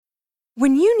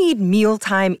When you need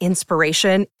mealtime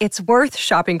inspiration, it's worth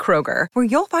shopping Kroger, where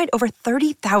you'll find over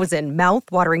 30,000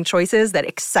 mouth-watering choices that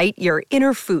excite your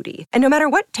inner foodie. And no matter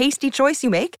what tasty choice you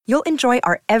make, you'll enjoy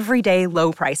our everyday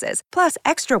low prices, plus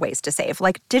extra ways to save,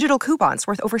 like digital coupons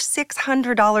worth over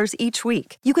 $600 each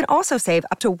week. You can also save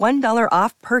up to $1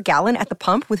 off per gallon at the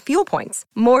pump with fuel points.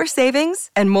 More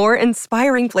savings and more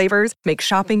inspiring flavors make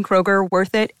shopping Kroger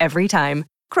worth it every time.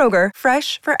 Kroger,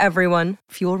 fresh for everyone.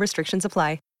 Fuel restrictions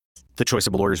apply. The choice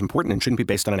of a lawyer is important and shouldn't be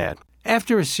based on an ad.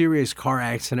 After a serious car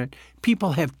accident,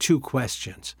 people have two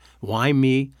questions. Why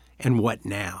me and what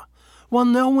now? Well,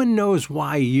 no one knows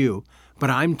why you,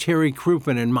 but I'm Terry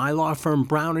Crouppen, and my law firm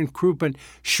Brown & Crouppen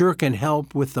sure can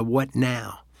help with the what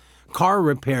now. Car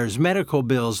repairs, medical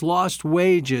bills, lost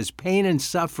wages, pain and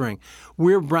suffering.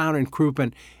 We're Brown &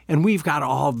 Crouppen, and we've got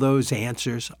all those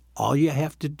answers. All you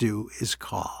have to do is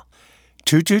call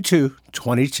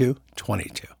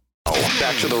 222-2222.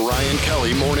 Back to the Ryan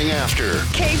Kelly Morning After.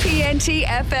 KPNT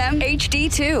FM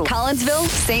HD2, Collinsville,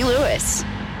 St. Louis.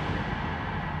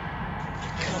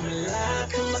 Come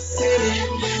alive in my city.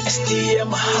 STM,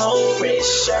 my whole red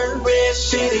shirt, red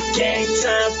fitted. Game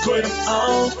time, put them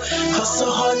on.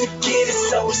 Hustle hard to get it,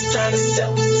 so it's time to set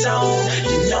the tone.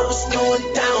 You know what's going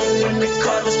down when the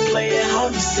Cardinals play at home.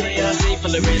 You say, see for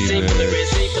the red, see for the red,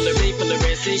 see for the red, for the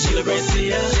red, see for the red, see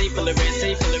for the red,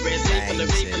 see for the red, see for the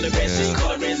red, for the red, see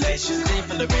Cardinalization. See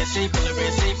for the red, see for the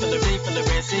red, see for the red, for the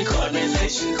red, see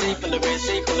Cardinalization. See for the red,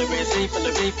 see for the red, see for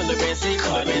the red, for the red, see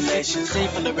Cardinalization. See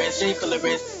for the red, see for the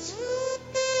red.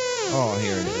 Oh,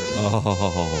 here it is.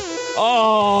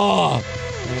 Oh!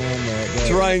 And there it goes.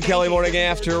 It's Ryan Kelly Morning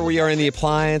After. We are in the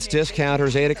Appliance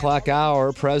Discounters 8 o'clock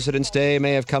hour. President's Day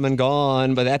may have come and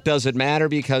gone, but that doesn't matter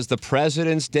because the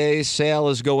President's Day sale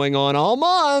is going on all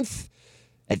month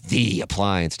at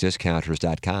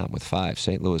theappliancediscounters.com with 5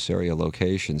 St. Louis area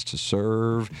locations to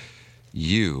serve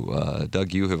you.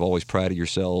 Doug, you have always prided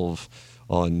yourself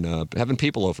on having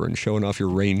people over and showing off your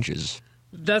ranges.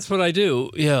 That's what I do,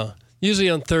 yeah.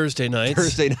 Usually on Thursday nights.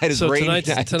 Thursday night is range night.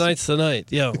 Tonight's the night.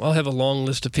 Yeah, I'll have a long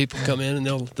list of people come in and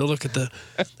they'll look at the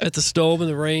stove and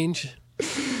the range.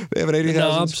 They have an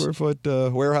 80,000 square foot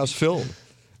warehouse filled.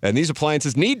 And these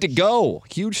appliances need to go.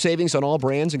 Huge savings on all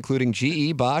brands, including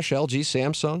GE, Bosch, LG,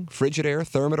 Samsung, Frigidaire,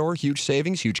 Thermador. Huge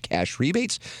savings, huge cash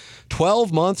rebates.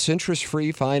 12 months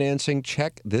interest-free financing.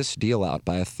 Check this deal out.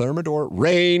 Buy a Thermador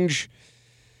range,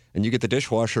 and you get the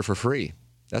dishwasher for free.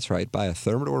 That's right. Buy a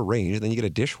Thermador range, and then you get a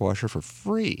dishwasher for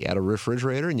free. Add a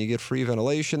refrigerator, and you get free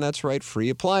ventilation. That's right. Free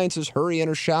appliances. Hurry in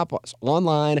or shop us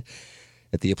online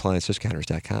at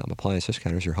theappliancediscounters.com. Appliance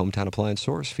Discounters, your hometown appliance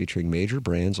source, featuring major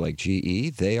brands like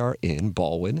GE. They are in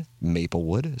Baldwin,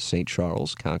 Maplewood, St.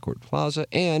 Charles, Concord Plaza,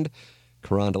 and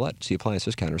Carondelet. It's the Appliance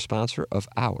Discounters, sponsor of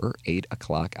our 8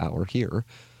 o'clock hour here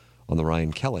on the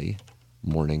Ryan Kelly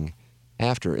Morning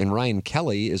After. And Ryan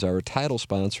Kelly is our title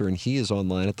sponsor, and he is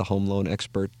online at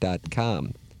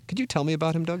thehomeloanexpert.com. Could you tell me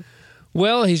about him, Doug?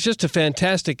 Well, he's just a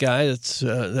fantastic guy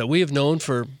that we have known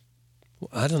for,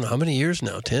 I don't know how many years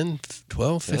now, 10,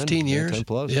 12, 15 years? 10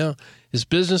 plus. Yeah. His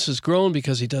business has grown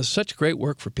because he does such great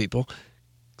work for people.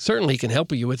 Certainly he can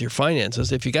help you with your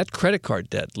finances. If you got credit card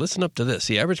debt, listen up to this.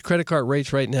 The average credit card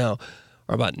rates right now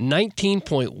are about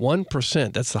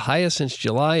 19.1%. That's the highest since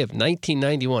July of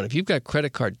 1991. If you've got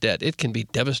credit card debt, it can be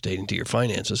devastating to your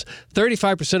finances.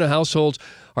 35% of households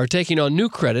are taking on new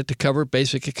credit to cover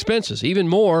basic expenses. Even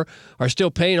more are still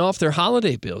paying off their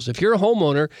holiday bills. If you're a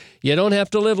homeowner, you don't have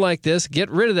to live like this. Get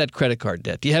rid of that credit card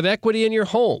debt. Do you have equity in your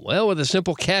home? Well, with a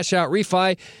simple cash-out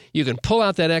refi, you can pull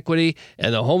out that equity,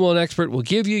 and the Home Loan Expert will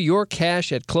give you your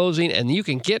cash at closing, and you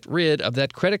can get rid of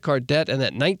that credit card debt and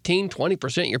that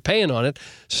 19-20% you're paying on it.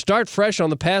 Start fresh on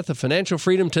the path of financial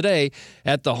freedom today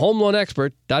at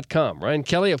thehomeloanexpert.com. Ryan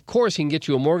Kelly, of course, he can get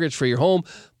you a mortgage for your home,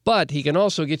 but he can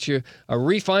also get you a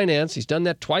refinance. He's done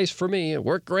that twice for me. It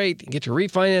worked great. Get your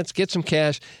refinance, get some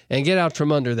cash, and get out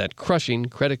from under that crushing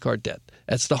credit card debt.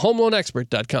 That's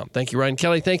thehomeloanexpert.com. Thank you, Ryan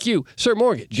Kelly. Thank you, Sir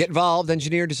Mortgage. Get involved.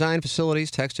 Engineer Design Facilities,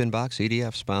 Text Inbox,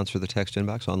 EDF. Sponsor the Text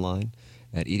Inbox online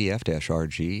at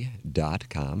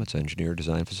edf-rg.com. It's Engineer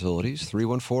Design Facilities,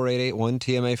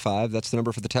 314-881-TMA5. That's the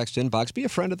number for the Text Inbox. Be a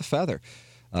friend of the Feather.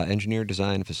 Engineer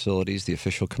Design Facilities, the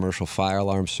official commercial fire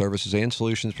alarm services and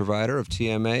solutions provider of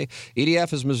TMA.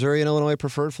 EDF is Missouri and Illinois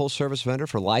preferred full-service vendor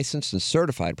for licensed and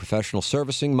certified professional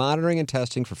servicing, monitoring, and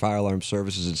testing for fire alarm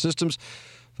services and systems,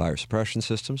 fire suppression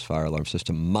systems, fire alarm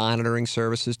system monitoring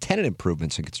services, tenant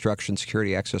improvements and construction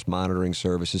security access monitoring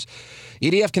services.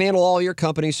 EDF can handle all your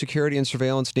company's security and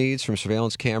surveillance needs, from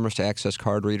surveillance cameras to access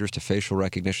card readers to facial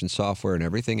recognition software and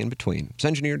everything in between. It's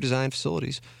Engineer Design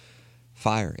Facilities.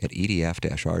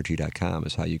 fire@edf-rg.com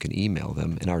is how you can email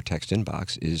them. And our text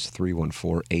inbox is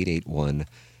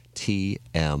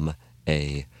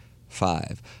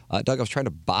 314-881-TMA5. Doug, I was trying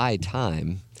to buy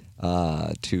time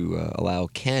to allow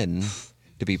Ken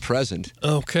to be present.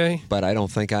 Okay. But I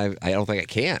don't think I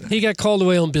can. He got called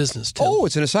away on business, Tim. Oh,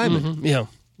 it's an assignment. Mm-hmm.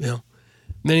 Yeah.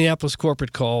 Minneapolis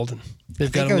corporate called, and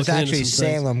they've got I think him it was looking actually into some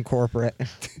things. Salem corporate.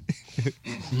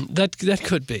 That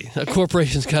could be. A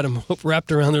corporation's got him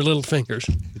wrapped around their little fingers.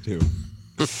 They do.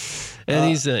 And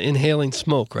he's inhaling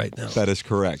smoke right now. That is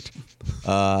correct.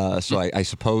 So I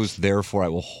suppose, therefore, I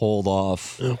will hold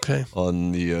off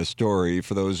on the story.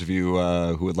 For those of you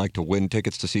who would like to win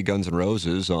tickets to see Guns N'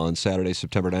 Roses on Saturday,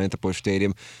 September 9th at Busch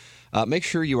Stadium, make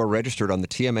sure you are registered on the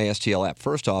TMA STL app.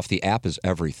 First off, the app is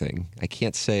everything. I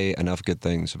can't say enough good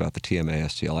things about the TMA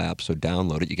STL app, so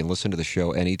download it. You can listen to the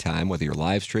show anytime, whether you're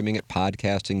live streaming it,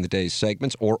 podcasting the day's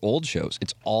segments, or old shows.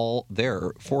 It's all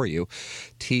there for you.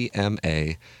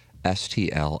 TMA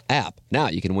STL app. Now,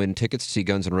 you can win tickets to see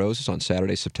Guns N' Roses on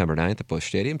Saturday, September 9th at Busch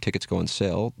Stadium. Tickets go on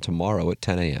sale tomorrow at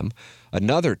 10 a.m.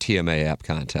 Another TMA app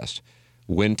contest.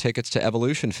 Win tickets to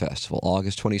Evolution Festival,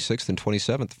 August 26th and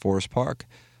 27th at Forest Park.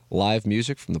 Live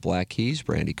music from the Black Keys,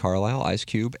 Brandy Carlisle, Ice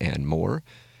Cube, and more.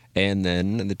 And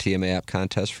then the TMA app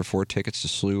contest for 4 tickets to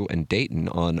SLU and Dayton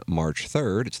on March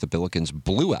 3rd. It's the Billikens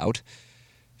Blue Out,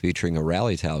 featuring a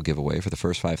rally towel giveaway for the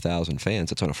first 5,000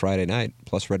 fans. It's on a Friday night,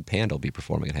 plus Red Panda will be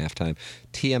performing at halftime.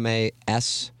 TMA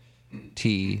STL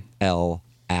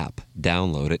app.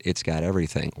 Download it. It's got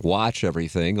everything. Watch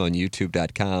everything on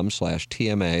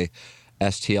youtube.com/TMA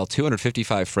STL.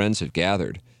 255 friends have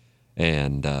gathered.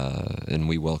 And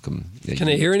we welcome. Can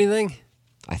I hear anything?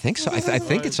 I think so. I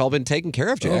think it's all been taken care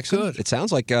of, Jackson. Oh, good. It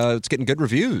sounds like it's getting good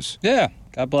reviews. Yeah.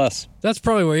 God bless. That's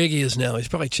probably where Iggy is now. He's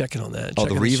probably checking on that. Oh,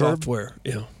 the checking reverb? software.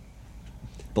 Yeah.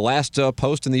 The last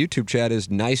post in the YouTube chat is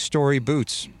nice story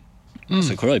boots.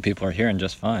 So clearly people are hearing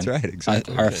just fine. That's right,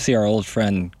 exactly. See our old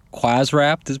friend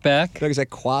Quazrapped is back. Doug, is that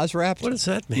Quazrapped? What does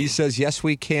that mean? He says, yes,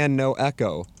 we can, no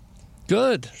echo.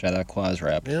 Good. Shout out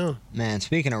Quazrapped. Yeah. Man,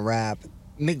 speaking of rap,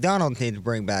 McDonald's need to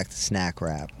bring back the snack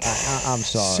wrap. I'm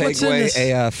sorry.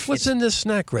 Segway AF. What's in this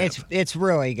snack wrap? It's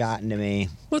really gotten to me.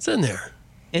 What's in there?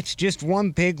 It's just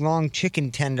one big long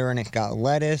chicken tender, and it got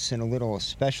lettuce and a little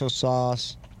special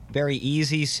sauce. Very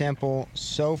easy, simple,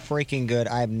 so freaking good.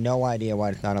 I have no idea why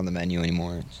it's not on the menu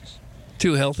anymore. It's just,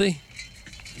 too healthy?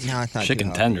 No, it's not chicken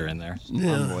too tender in there.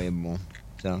 Yeah. Unbelievable.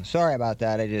 So sorry about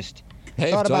that. I just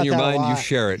Hey, thought if it's about on your that a mind, you lot.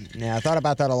 share it. Yeah, I thought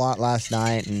about that a lot last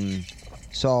night and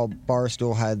saw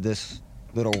Barstool had this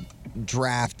little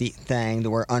drafty thing.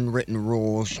 There were unwritten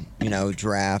rules,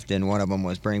 draft, and one of them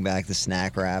was bring back the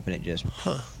snack wrap, and it just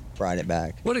brought it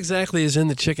back. What exactly is in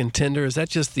the chicken tender? Is that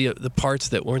just the parts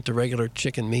that weren't the regular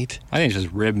chicken meat? I think it's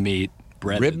just rib meat.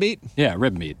 Breaded. Rib meat? Yeah,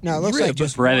 rib meat. No, it looks like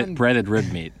just breaded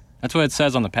rib meat. That's what it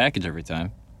says on the package every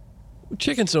time.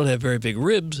 Chickens don't have very big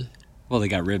ribs. Well, they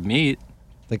got rib meat.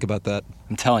 Think about that.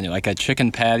 I'm telling you, like a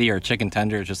chicken patty or a chicken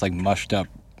tender is just like mushed up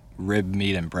rib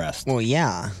meat and breast. Well,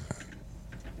 yeah.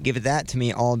 Give it that to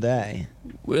me all day.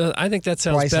 Well, I think that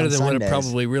sounds Twice better on than what it Sundays.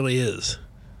 probably really is.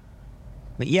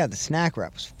 But yeah, the snack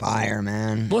wrap was fire,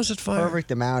 man. Was it fire?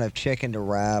 Perfect amount of chicken to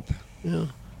wrap. Yeah.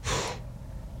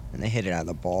 And they hit it out of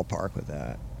the ballpark with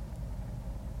that.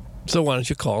 So why don't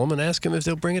you call them and ask them if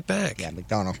they'll bring it back? Yeah,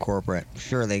 McDonald's corporate.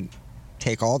 Sure, they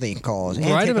take all the calls and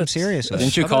Write take them them a- seriously.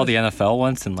 Didn't you call the NFL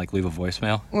once and leave a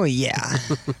voicemail? Well, yeah.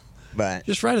 But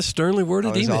Just write a sternly I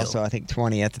worded was email. also, I think,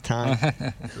 20 at the time.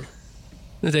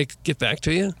 Did they get back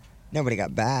to you? Nobody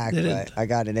got back, They but didn't. I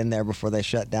got it in there before they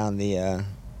shut down the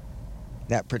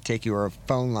that particular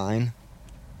phone line.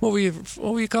 What were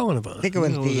you calling about? I think it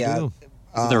was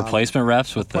The replacement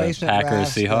refs with the replacement Packers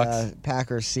refs, Seahawks.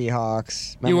 Packers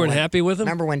Seahawks. You weren't when- happy with them?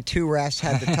 Remember when 2 refs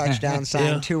had the touchdown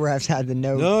sign, Yeah. 2 refs had the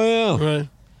no? Oh, yeah. Right.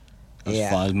 It was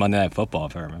Yeah. fun. It was Monday Night Football,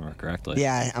 if I remember correctly.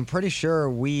 Yeah, I'm pretty sure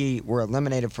we were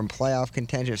eliminated from playoff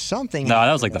contention. Something. No, that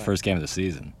happened was like the to first game of the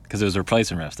season because it was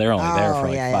replacement refs. They were only there for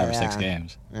like yeah, 5 or yeah, 6 yeah.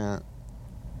 games. Yeah.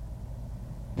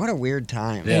 What a weird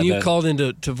time. Yeah, and you that- called in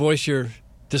to voice your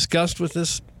disgust with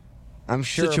this? I'm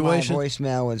sure situation? my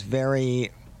voicemail was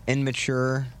very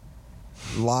immature.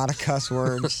 A lot of cuss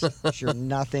words. Sure,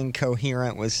 nothing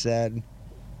coherent was said.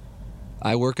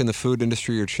 I work in the food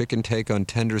industry. Your chicken take on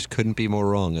tenders couldn't be more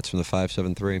wrong. That's from the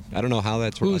 573. I don't know how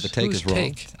that's wrong. The take whose is wrong.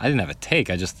 take? I didn't have a take.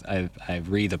 I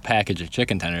read the package of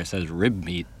chicken tender. It says rib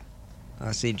meat.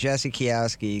 See, Jessie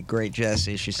Kiowski, great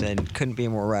Jessie, she said, couldn't be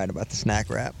more right about the snack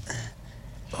wrap.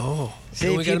 Oh. See,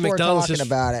 And we got a people are McDonald's talking just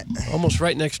about it. almost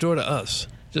right next door to us.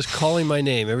 Just calling my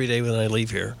name every day when I leave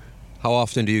here. How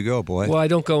often do you go, boy? Well, I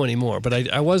don't go anymore, but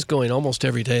I was going almost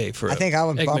every day for I think I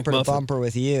went Egg bumper to McMuffin. bumper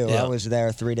with you. Yeah. I was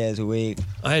there 3 days a week.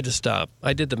 I had to stop.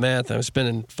 I did the math. I was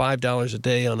spending $5 a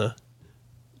day on a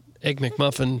Egg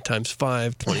McMuffin times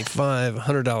 5, $25,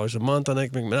 $100 a month on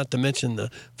Egg McMuffin, not to mention the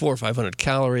 400 or 500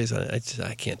 calories. I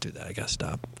can't do that. I got to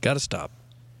stop. Got to stop.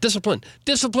 Discipline.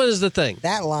 Discipline is the thing.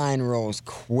 That line rolls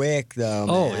quick, though.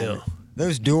 Oh, man. yeah.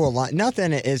 Those dual line.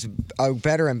 Nothing is a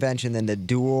better invention than the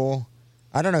dual.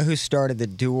 I don't know who started the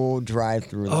dual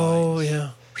drive-through lines. Oh,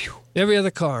 yeah. Every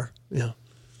other car. Yeah.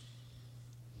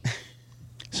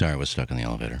 Sorry, I was stuck in the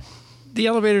elevator. The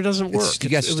elevator doesn't work. You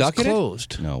got stuck in it? It was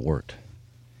closed. No, it worked.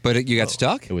 But you got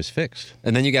stuck? It was fixed.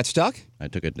 And then you got stuck? I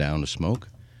took it down to smoke,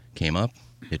 came up,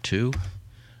 hit 2,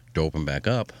 door opened back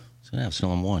up. So now I'm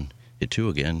still on 1. Hit 2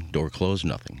 again, door closed,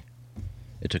 nothing.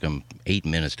 It took them 8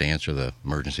 minutes to answer the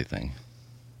emergency thing.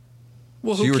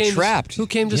 Well, So you were trapped. Who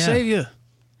came to Yeah. save you?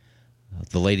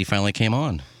 The lady finally came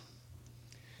on.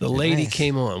 The lady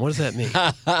came on. What does that mean?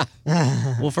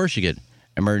 Well, first you get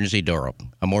emergency door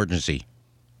open, emergency,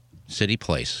 city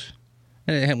place.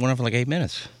 And it went on for like 8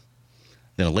 minutes.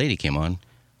 Then a lady came on.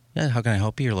 Yeah, how can I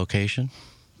help you? Your location?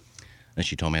 And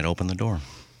she told me I'd open the door.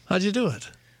 How'd you do it?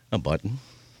 A button.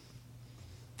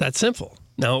 That's simple.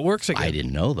 Now it works again. I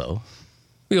didn't know, though.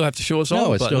 You'll have to show us all No,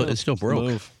 the it's button. still broke.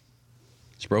 Move.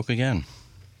 It's broke again.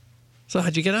 So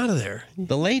how'd you get out of there?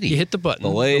 The lady. You hit the button. The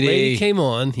lady came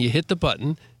on. You hit the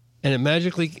button, and it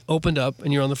magically opened up,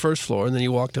 and you're on the first floor, and then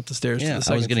you walked up the stairs to Yeah, the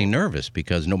second I was getting nervous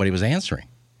because nobody was answering.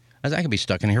 I could be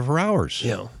stuck in here for hours.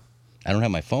 floor. I don't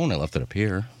have my phone. I left it up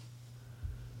here.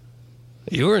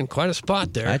 Yeah. You were in quite a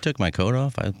spot there. I took my coat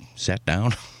off. I sat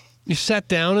down. You sat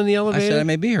down in the I elevator? said I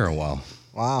may be here a while.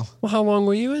 Wow. Well, how long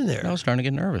were you in there? I was starting to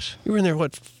get nervous. You were in there,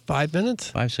 what, 5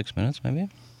 minutes? 5-6 minutes, maybe.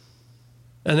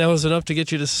 And that was enough to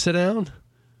get you to sit down?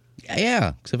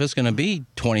 Yeah, because if it's going to be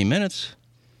 20 minutes,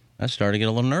 I started to get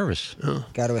a little nervous.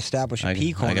 Got to establish a I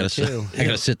pee corner, gotta too. I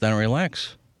got to sit down and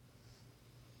relax.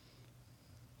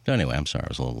 So anyway, I'm sorry I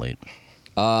was a little late.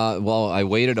 Well, I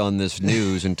waited on this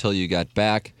news until you got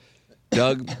back.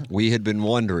 Doug, we had been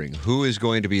wondering who is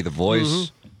going to be the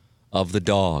voice of the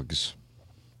dogs.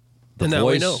 The And now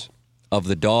we voice know. of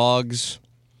the dogs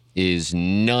is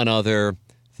none other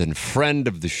than friend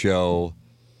of the show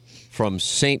from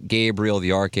St. Gabriel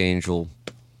the Archangel,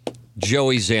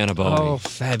 Joey Zanaboni. Oh,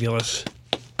 fabulous.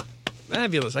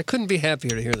 Fabulous. I couldn't be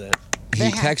happier to hear that. He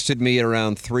texted me at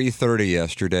around 3:30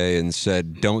 yesterday and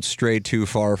said, "Don't stray too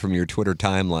far from your Twitter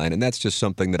timeline." And that's just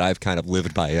something that I've kind of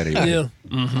lived by anyway. Yeah.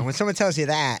 When someone tells you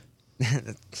that,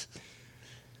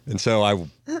 And so I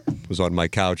was on my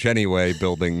couch anyway,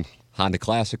 building Honda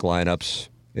Classic lineups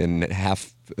in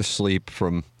half asleep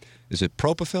from, is it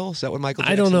Propofol? Is that what Michael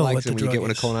Jackson I don't know likes what the when you drug get one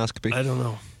a is. colonoscopy? I don't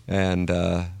know.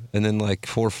 And then like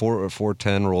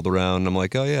 4:10 rolled around. And I'm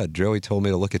like, oh yeah, Joey told me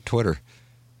to look at Twitter.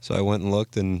 So I went and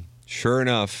looked, and sure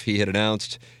enough, he had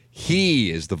announced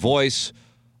he is the voice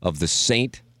of the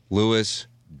St. Louis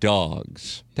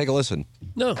Dogs. Take a listen.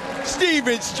 No.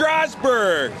 Steven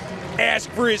Strasburg asked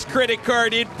for his credit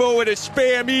card info in a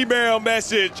spam email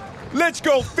message. Let's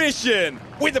go fishing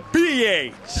with a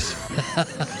PH.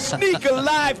 Sneak a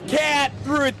live cat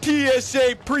through a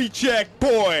TSA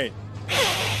pre-checkpoint.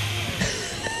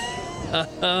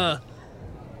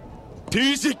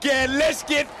 Tease again, let's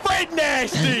get Fred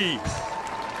Nasty.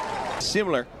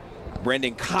 Similar.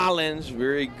 Brendan Collins,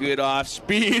 very good off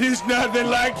speed. Is nothing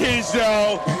like his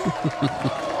though.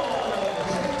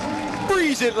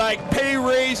 Freeze it like pay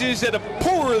raises at a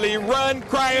poorly run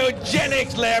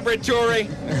cryogenics laboratory.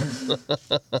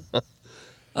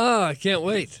 Oh, I can't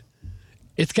wait.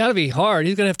 It's got to be hard.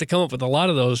 He's going to have to come up with a lot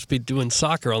of those to be doing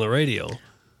soccer on the radio.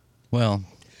 Well,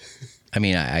 I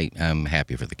mean, I'm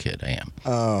happy for the kid. I am.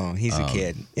 oh, he's a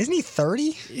kid. Isn't he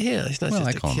 30? Yeah, he's not Well, I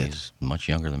just a call him. kid. He's much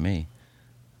younger than me.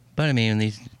 But I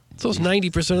mean, So it's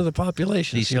 90% of the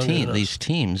population. these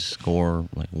teams score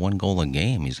like 1 goal a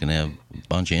game. He's going to have a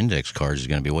bunch of index cards he's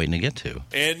going to be waiting to get to.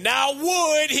 And now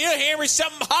Wood, he'll hammer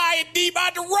something high and deep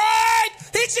on the right.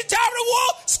 Hits the top of the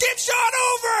wall, skips on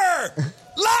over.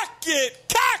 Lock it,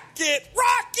 cock it,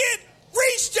 rock it,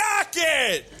 restock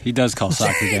it. He does call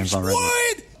soccer James games already.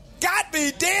 Wood got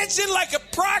me dancing like a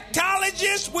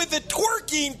proctologist with a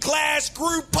twerking class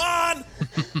Groupon.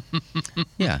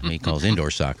 Yeah, he calls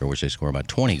indoor soccer, which they score about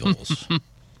 20 goals.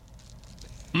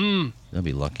 They'll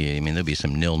be lucky. I mean, there'll be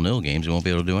some 0-0 games. He won't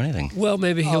be able to do anything. Well,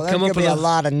 maybe he'll there's come gonna up be with a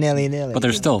lot of nilly-nilly. But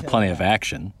there's still plenty of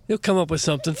action. He'll come up with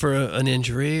something for an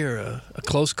injury or a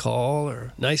close call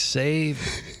or a nice save.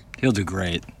 He'll do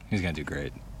great. He's going to do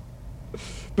great.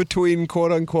 Between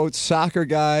quote-unquote soccer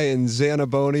guy and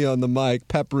Zanaboni on the mic,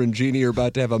 Pepper and Jeannie are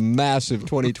about to have a massive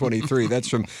 2023. That's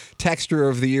from Texter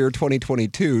of the Year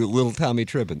 2022, Little Tommy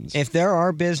Tribbins. If there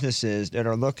are businesses that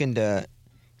are looking to,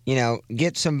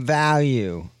 get some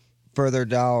value for their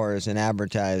dollars in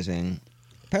advertising,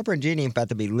 Pepper and Jeannie are about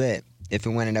to be lit if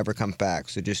and when it ever comes back.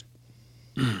 So just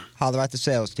holler at the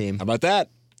sales team. How about that?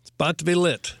 It's about to be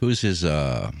lit. Who's his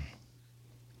sidekick?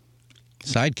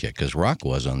 Because Rock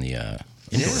was on the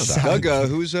indoor side. Doug,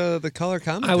 who's the color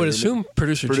commentator? I would assume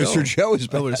Producer Joe. Producer Joe is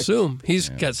back. I would assume. He's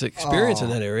got some experience in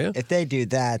that area. If they do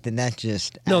that, then that's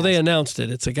just... No, they announced it.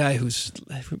 It's a guy who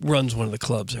runs one of the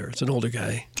clubs there. It's an older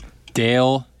guy.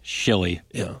 Dale Shilley.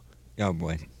 Yeah. Oh,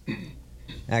 boy.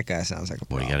 That guy sounds like a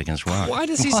problem. What do you got against Rock? Why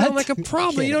does he sound like a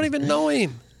problem? You don't even know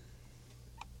him.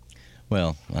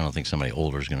 Well, I don't think somebody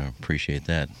older is going to appreciate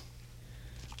that.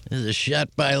 This is a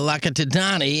shot by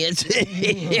Lakatadani.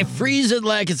 It's freezing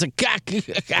like it's a cock.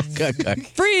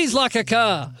 Freeze like a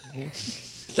car.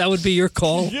 That would be your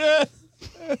call? Yeah.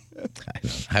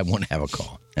 I won't have a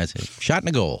call. That's it. Shot in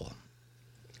a goal.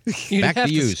 Back to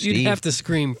you, Steve. You'd have to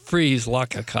scream, freeze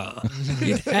like a car.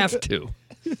 You'd have to.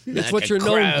 It's like what you're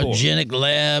known for. Cryogenic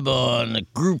lab on the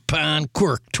Groupon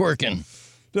twerking.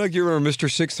 Doug, you remember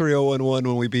Mr. 63011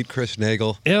 when we beat Chris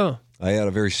Nagel? Yeah. I had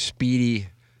a very speedy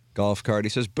golf cart. He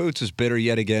says, Boots is bitter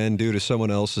yet again due to someone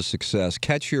else's success.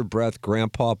 Catch your breath,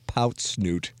 Grandpa Pout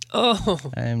Snoot. Oh.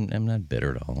 I'm not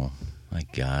bitter at all. My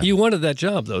God. You wanted that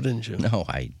job, though, didn't you? No,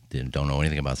 I don't know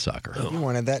anything about soccer. You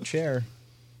wanted that chair.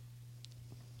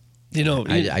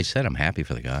 I said I'm happy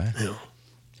for the guy. Yeah.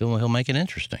 He'll make it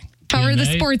interesting. How are the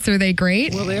sports? Are they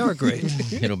great? Well, they are great.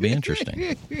 It'll be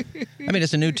interesting. I mean,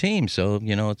 it's a new team, so,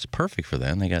 it's perfect for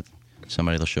them. They got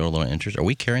somebody that'll show a little interest. Are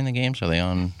we carrying the games? Are they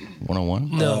on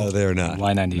 101? No. They're not.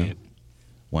 Y98.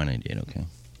 No. Y98, okay.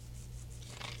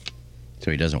 So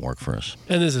he doesn't work for us.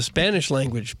 And there's a Spanish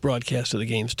language broadcast of the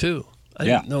games, too. I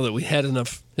didn't know that we had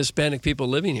enough Hispanic people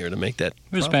living here to make that.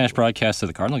 There's a Spanish broadcast of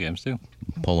the Cardinal games, too.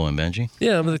 Polo and Benji?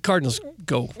 Yeah, but the Cardinals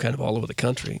go kind of all over the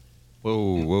country.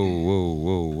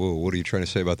 Whoa. What are you trying to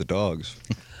say about the dogs?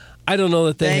 I don't know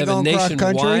that they have a going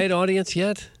cross-country? nationwide audience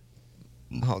yet.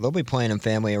 Oh, they'll be playing in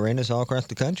family arenas all across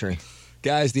the country.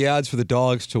 Guys, the odds for the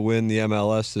dogs to win the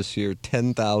MLS this year,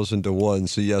 10,000 to 1.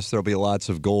 So, yes, there'll be lots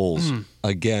of goals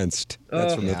against.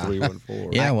 That's from the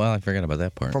 314. Yeah, well, I forgot about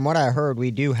that part. From what I heard,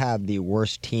 we do have the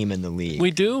worst team in the league.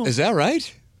 We do? Is that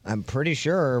right? I'm pretty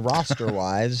sure,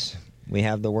 roster-wise, we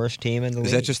have the worst team in the league.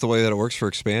 Is that just the way that it works for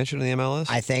expansion in the MLS?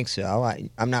 I think so.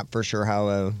 I'm not for sure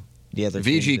how the other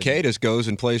teams VGK just goes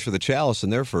and plays for the Chalice in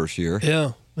their first year.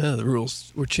 Yeah, the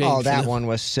rules were changed. Oh, that one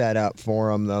was set up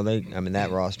for them, though.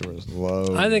 that roster was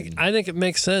low. I think it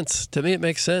makes sense. To me, it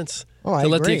makes sense to let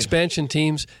the agree. expansion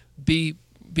teams be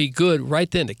good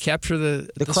right then to capture the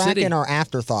Kraken city. are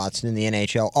afterthoughts in the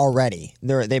NHL already.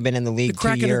 They've been in the league The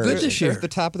Kraken 2 years. are good this year. They're at the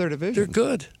top of their division. They're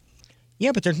good.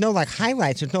 Yeah, but there's no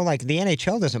highlights. There's no the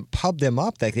NHL doesn't pub them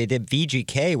up like they did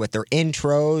VGK with their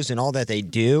intros and all that they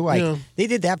do. They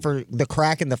did that for the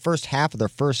Kraken the first half of their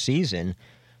first season.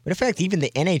 But in fact, even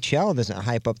the NHL doesn't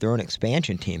hype up their own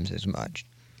expansion teams as much.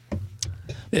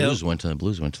 Blues went to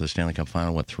the Stanley Cup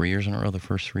final, 3 years in a row, the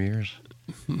first 3 years?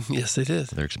 Yes, they did.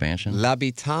 Their expansion?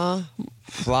 L'Habitant,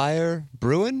 Flyer,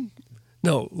 Bruin?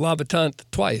 No, L'Habitant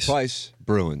twice. Twice,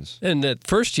 Bruins. And that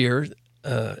first year,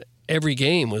 every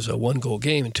game was a one-goal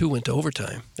game, and 2 went to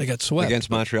overtime. They got swept. Against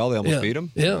Montreal, they almost beat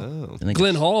them? Yeah. Oh.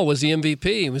 Glenn Hall was the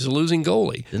MVP. He was a losing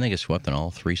goalie. Didn't they get swept in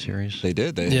all 3 series? They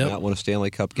did. They did not win a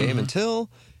Stanley Cup game until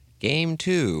Game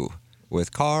 2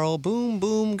 with Carl Boom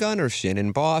Boom Gunnarsson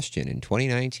in Boston in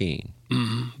 2019.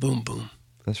 Boom Boom.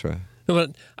 That's right. No,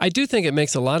 but I do think it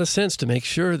makes a lot of sense to make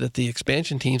sure that the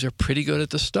expansion teams are pretty good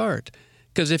at the start.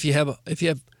 Because if you have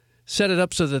set it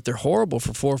up so that they're horrible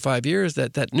for 4 or 5 years,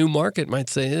 that new market might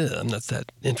say, I'm not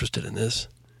that interested in this.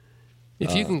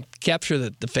 If you can capture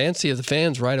the fancy of the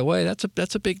fans right away, that's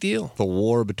a big deal. The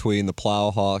war between the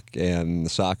Plowhawk and the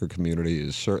soccer community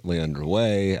is certainly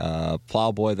underway.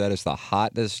 Plowboy, that is the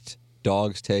hottest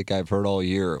dogs take I've heard all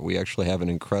year. We actually have an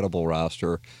incredible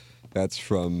roster. That's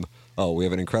from... we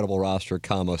have an incredible roster,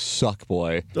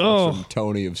 Suckboy. That's from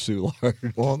Tony of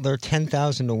Soulard. Well, they're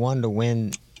 10,000 to 1 to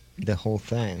win the whole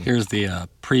thing. Here's the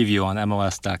preview on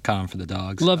MLS.com for the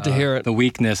dogs. Love to hear it. The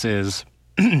weakness is,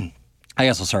 I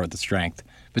guess I'll start with the strength.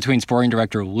 Between sporting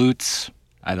director Lutz,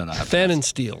 I don't know. Fan and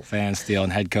Steel,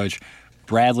 and head coach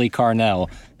Bradley Carnell.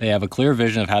 They have a clear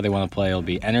vision of how they want to play. It'll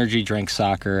be energy drink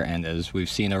soccer, and as we've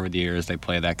seen over the years, they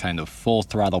play that kind of full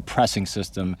throttle pressing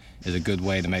system is a good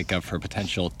way to make up for a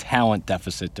potential talent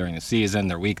deficit during the season.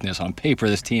 Their weakness on paper,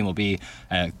 this team will be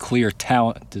a clear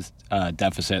talent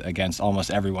deficit against almost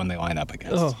everyone they line up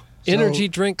against. Oh, energy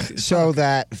drink. So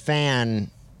that fan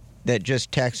that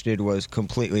just texted was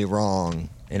completely wrong,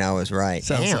 and I was right.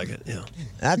 Sounds Damn. like it, yeah.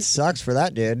 That sucks for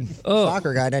that dude. Oh.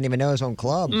 Soccer guy doesn't even know his own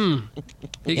club.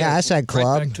 Yeah, I said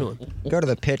club. Right back to him. Go to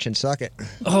the pitch and suck it.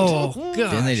 Oh, gosh.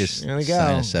 Didn't they just There we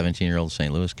sign go. a 17-year-old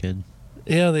St. Louis kid?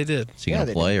 Yeah, they did. Is he going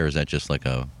to play, or is that just like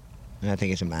a I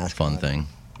think it's a mascot. fun thing?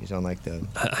 He's on like the...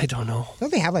 I don't know.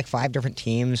 Don't they have like 5 different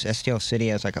teams? STL City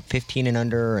has like a 15 and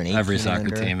under and 18 Every and soccer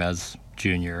under. team has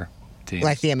junior teams.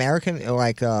 Like the American,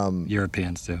 like...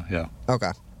 Europeans do, yeah.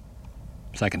 Okay.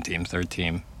 Second team, third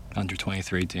team, under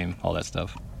 23 team, all that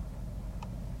stuff.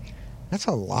 That's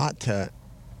a lot to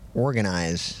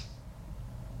organize.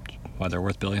 Why they're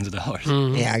worth billions of dollars.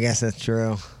 Yeah, I guess that's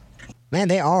true. Man,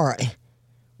 they are...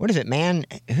 What is it, man?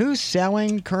 Who's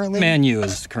selling currently? Man U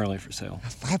is currently for sale.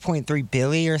 5.3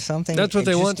 billion or something. That's what It's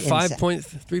they just want,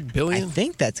 insane. 5.3 billion? I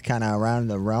think that's kind of around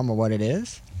the realm of what it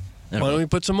is. Why don't we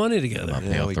put some money together?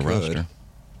 Pay off the roster.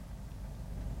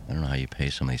 I don't know how you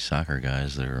pay some of these soccer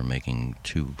guys that are making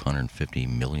 $250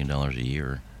 million a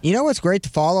year. You know what's great to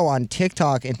follow on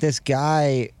TikTok? If this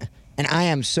guy, and I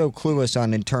am so clueless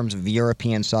on in terms of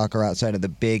European soccer outside of the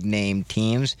big name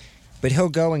teams, but he'll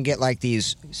go and get like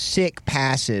these sick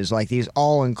passes, like these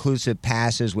all-inclusive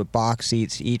passes with box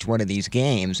seats each one of these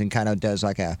games, and kind of does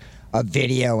like a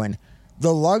video. And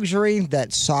the luxury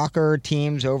that soccer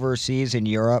teams overseas in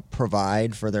Europe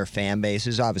provide for their fan base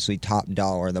is obviously top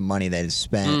dollar, the money that is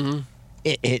spent.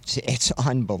 It's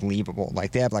unbelievable.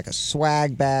 Like they have like a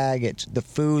swag bag. The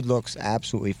food looks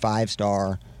absolutely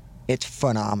 5-star. It's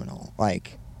phenomenal.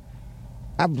 Like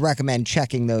I would recommend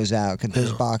checking those out because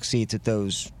those box seats at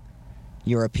those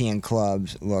European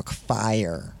clubs look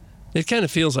fire. It kind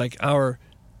of feels like our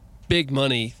big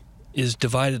money is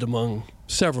divided among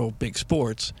several big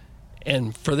sports,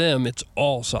 and for them, it's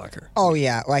all soccer. Oh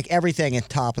yeah, like everything at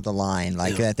top of the line,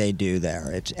 like that they do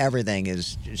there. It's everything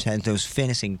is just has those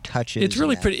finishing touches. It's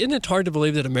really and pretty. Isn't it hard to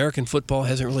believe that American football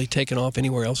hasn't really taken off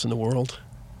anywhere else in the world?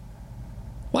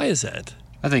 Why is that?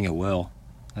 I think it will.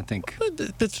 I think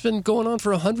it's been going on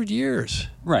for 100 years.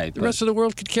 Right. The rest of the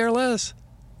world could care less.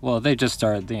 Well, they just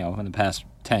started, in the past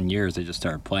 10 years, they just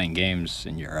started playing games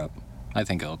in Europe. I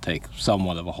think it'll take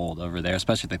somewhat of a hold over there,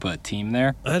 especially if they put a team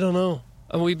there. I don't know.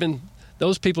 I mean,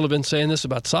 those people have been saying this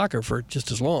about soccer for just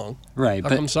as long. Right. How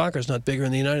come soccer's not bigger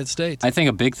in the United States? I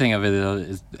think a big thing of it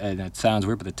is, and it sounds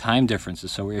weird, but the time difference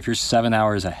is so weird. If you're 7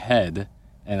 hours ahead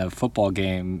in a football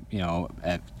game,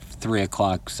 at 3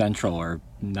 o'clock Central or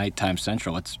nighttime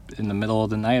Central, it's in the middle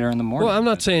of the night or in the morning. Well, I'm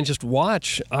not saying just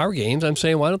watch our games. I'm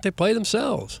saying why don't they play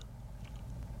themselves?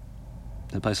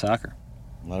 They play soccer.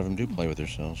 A lot of them do play with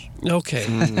themselves. Okay.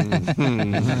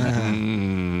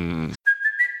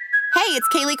 Hey, it's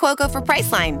Kaylee Cuoco for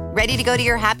Priceline. Ready to go to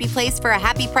your happy place for a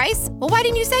happy price? Well, why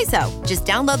didn't you say so? Just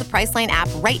download the Priceline app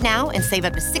right now and save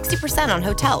up to 60% on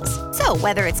hotels. So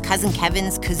whether it's Cousin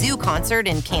Kevin's Kazoo Concert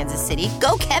in Kansas City,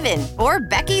 go Kevin, or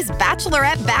Becky's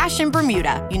Bachelorette Bash in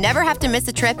Bermuda, you never have to miss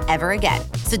a trip ever again.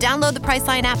 So download the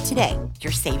Priceline app today.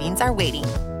 Your savings are waiting.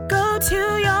 Go to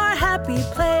your happy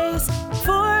place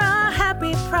for a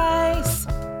happy price.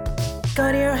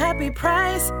 Go to your happy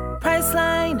price,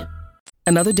 Priceline.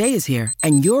 Another day is here,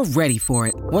 and you're ready for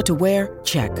it. What to wear?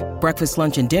 Check. Breakfast,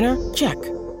 lunch, and dinner? Check.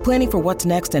 Planning for what's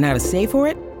next and how to save for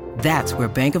it? That's where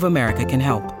Bank of America can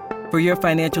help. For your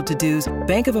financial to-dos,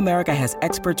 Bank of America has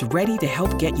experts ready to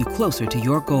help get you closer to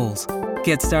your goals.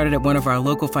 Get started at one of our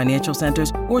local financial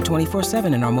centers or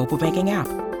 24/7 in our mobile banking app.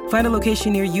 Find a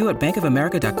location near you at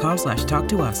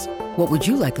bankofamerica.com/talktous. What would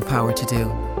you like the power to do?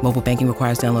 Mobile banking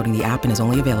requires downloading the app and is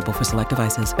only available for select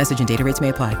devices. Message and data rates may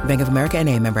apply. Bank of America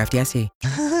N.A., member FDIC.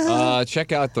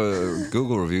 Check out the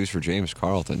Google reviews for James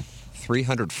Carlton.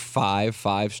 305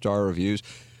 5-star reviews.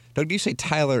 Doug, do you say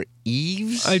Tyler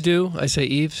Eves? I do. I say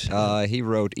Eves. He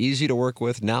wrote, easy to work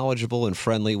with, knowledgeable and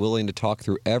friendly, willing to talk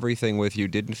through everything with you,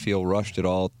 didn't feel rushed at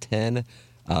all. 10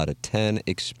 out of 10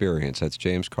 experience. That's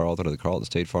James Carlton of the Carlton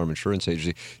State Farm Insurance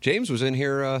Agency. James was in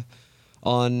here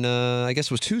on, I guess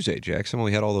it was Tuesday, Jackson, when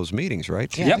we had all those meetings,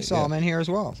 right? Yeah, I saw him in here as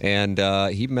well. And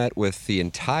he met with the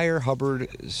entire Hubbard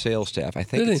sales staff. I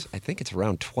think it's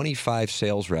around 25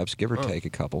 sales reps, give or take a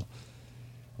couple,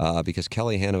 because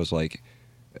Kelly Hanna was like,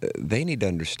 they need to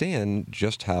understand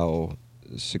just how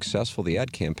successful the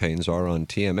ad campaigns are on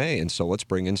TMA. And so let's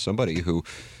bring in somebody who,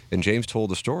 and James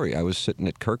told the story. I was sitting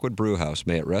at Kirkwood Brewhouse,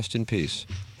 may it rest in peace,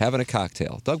 having a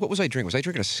cocktail. Doug, what was I drinking? Was I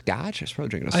drinking a scotch? I was probably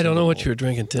drinking a I don't know what you were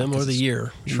drinking, Tim, or the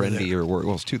year. Trendy or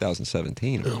well, it's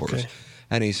 2017, of course.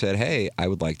 And he said, hey, I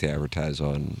would like to advertise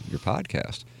on your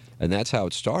podcast. And that's how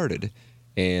it started.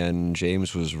 And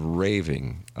James was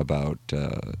raving about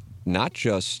not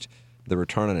just the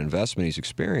return on investment he's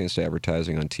experienced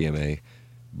advertising on TMA,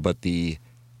 but the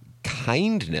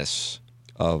kindness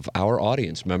of our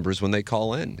audience members when they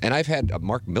call in. And I've had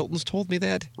Mark Milton's told me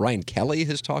that. Ryan Kelly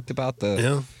has talked about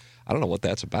the... I don't know what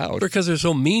that's about. Because they're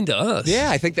so mean to us. Yeah,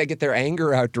 I think they get their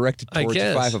anger out directed towards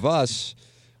the five of us.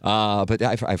 But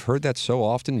I've heard that so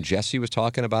often. Jesse was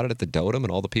talking about it at the Dotem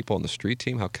and all the people on the street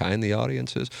team, how kind the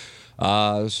audience is.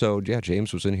 So, yeah,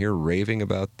 James was in here raving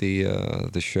about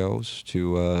the shows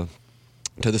to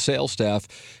the sales staff.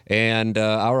 And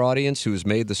our audience who has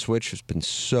made the switch has been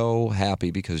so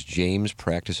happy because James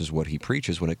practices what he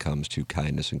preaches when it comes to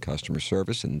kindness and customer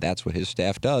service, and that's what his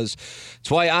staff does.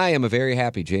 That's why I am a very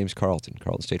happy James Carlton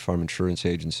State Farm Insurance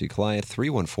Agency client,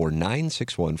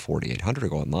 314-961-4800, or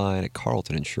go online at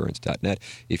carltoninsurance.net.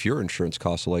 If your insurance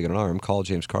costs a leg and an arm, call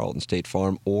James Carlton State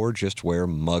Farm or just wear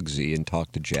Muggsy and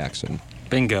talk to Jackson.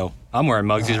 Bingo. I'm wearing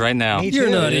Muggsy's right now. Me too. You're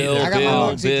not I got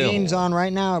my Muggsy jeans on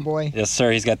right now, boy. Yes,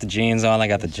 sir. He's got the jeans on. I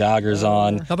got the joggers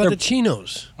on. How about the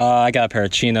chinos? I got a pair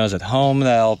of chinos at home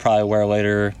that I'll probably wear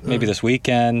later, maybe this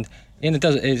weekend. And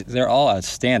they're all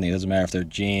outstanding. It doesn't matter if they're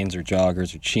jeans or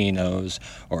joggers or chinos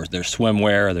or their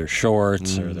swimwear or their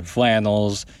shorts or their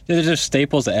flannels. They're just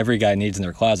staples that every guy needs in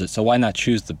their closet. So why not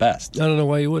choose the best? I don't know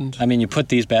why you wouldn't. I mean, you put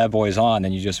these bad boys on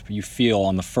and you feel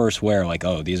on the first wear like,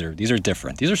 oh, these are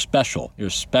different. These are special. They're a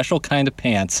special kind of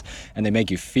pants, and they make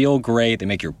you feel great. They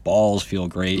make your balls feel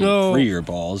great. You free your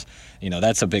balls. You know,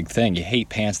 that's a big thing. You hate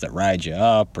pants that ride you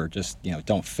up or just,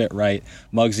 don't fit right.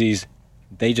 Muggsy's,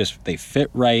 they fit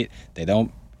right. They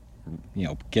don't,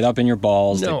 get up in your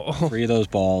balls. No. They free those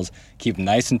balls. Keep them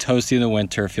nice and toasty in the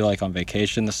winter. Feel like on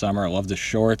vacation in the summer. I love the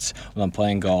shorts when I'm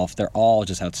playing golf. They're all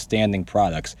just outstanding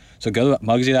products. So go to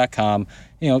Muggsy.com,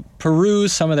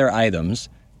 peruse some of their items.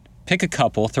 Pick a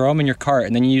couple, throw them in your cart,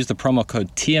 and then you use the promo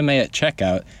code TMA at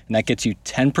checkout, and that gets you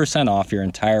 10% off your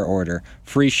entire order,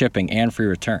 free shipping, and free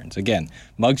returns. Again,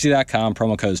 Muggsy.com,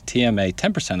 promo code TMA,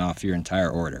 10% off your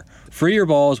entire order. Free your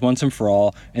balls once and for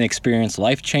all, and experience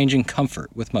life-changing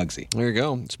comfort with Muggsy. There you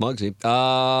go. It's Muggsy.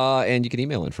 And you can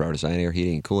email in for our design, air,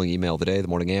 heating, and cooling email today, the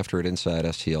morning after at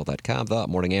InsideSTL.com, the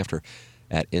morning after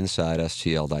at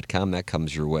InsideSTL.com. That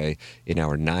comes your way in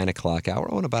our 9 o'clock hour.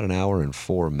 In about an hour and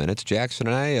 4 minutes. Jackson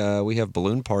and I, we have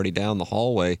balloon party down the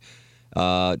hallway.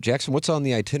 Jackson, what's on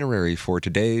the itinerary for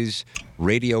today's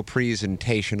radio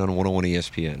presentation on 101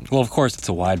 ESPN? Well, of course, it's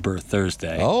a Wide Berth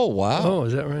Thursday. Oh, wow. Oh,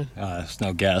 is that right? There's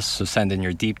no guests, so send in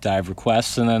your deep dive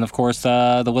requests. And then, of course,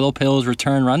 the Little Pills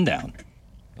return rundown.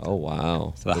 Oh,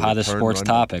 wow. So the hottest sports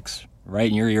topics right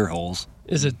in your ear holes.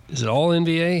 Is it all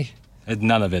NBA?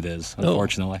 None of it is,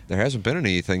 unfortunately. There hasn't been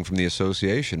anything from the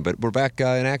association, but we're back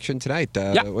in action tonight.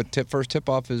 What first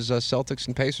tip-off is Celtics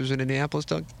and Pacers in Indianapolis,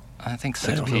 Doug? I think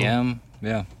 6 p.m.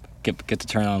 Yeah. Get to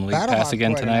turn on League Battle Pass Hawk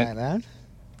again play tonight. man.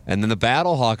 And then the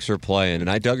Battlehawks are playing.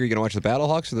 And Doug, are you going to watch the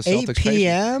Battlehawks or the Celtics? 8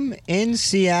 p.m. in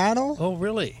Seattle? Oh,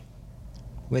 really?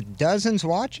 With dozens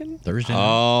watching? Thursday night.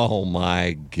 Oh,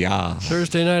 my God.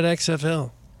 Thursday night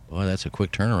XFL. Boy, that's a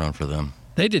quick turnaround for them.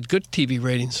 They did good TV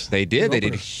ratings. They did. They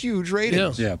did huge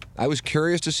ratings. Yeah. I was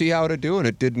curious to see how it would do, and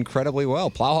it did incredibly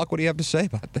well. Plowhawk, what do you have to say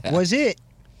about that? Was it?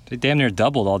 They damn near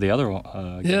doubled all the other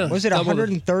games. Was it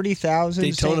 130,000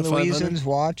 Daytona St. Louisans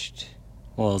watched?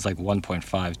 Well, it was like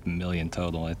 1.5 million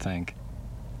total, I think.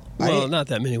 Well, not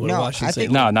that many would have watched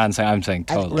it. I'm saying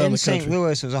total. In St.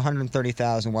 Louis, it was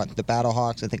 130,000 watched the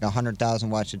Battlehawks. I think 100,000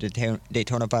 watched the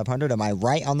Daytona 500. Am I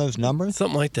right on those numbers?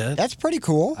 Something like that. That's pretty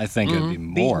cool. I think it would be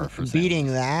more for beating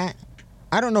that.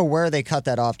 I don't know where they cut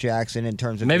that off, Jackson, in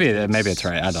terms of maybe it's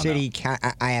right. I don't know.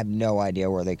 I have no idea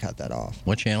where they cut that off.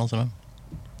 What channel's it on?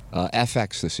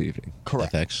 FX this evening.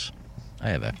 Correct. FX. I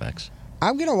have FX.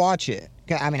 I'm gonna watch it.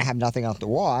 I mean, I have nothing else to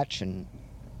watch, and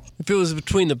if it was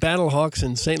between the Battlehawks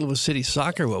and St. Louis City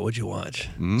Soccer, what would you watch?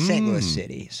 St. Louis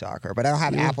City Soccer. But I don't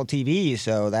have Apple TV,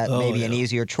 so that may be an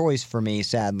easier choice for me,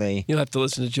 sadly. You'll have to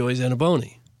listen to Joey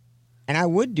Zanaboni. And I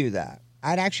would do that.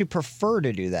 I'd actually prefer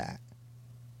to do that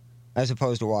as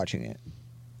opposed to watching it.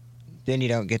 Then you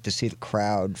don't get to see the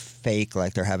crowd fake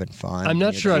like they're having fun. I'm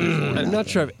not sure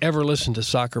I've ever listened to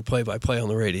soccer play-by-play on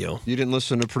the radio. You didn't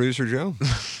listen to Producer Joe?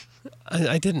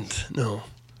 I didn't, no.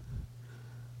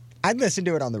 I'd listen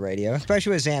to it on the radio,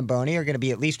 especially with Zamboni. You're going to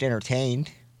be at least entertained.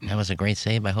 That was a great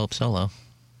save by Hope Solo.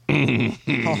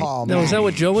 Oh, No, man. is that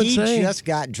what Joe would say? He just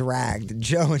got dragged.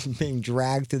 Joe is being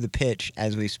dragged through the pitch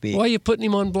as we speak. Why are you putting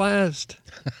him on blast?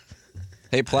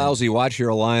 Hey, Plowsy, watch your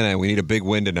Illini. We need a big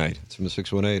win tonight. It's from the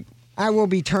 618. I will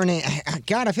be turning.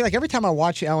 God, I feel like every time I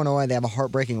watch Illinois, they have a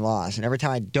heartbreaking loss. And every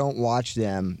time I don't watch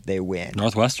them, they win.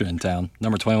 Northwestern in town,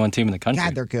 number 21 team in the country.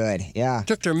 God, they're good. Yeah.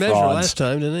 Took their measure last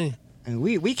time, didn't they? And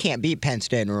we can't beat Penn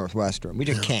State and Northwestern. We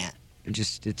just can't.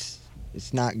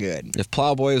 It's not good. If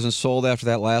Plowboy isn't sold after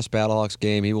that last Battlehawks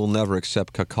game, he will never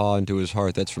accept Cacaw into his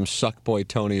heart. That's from Suckboy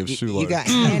Tony of Soulard. You got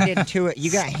handed to it. You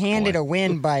got handed a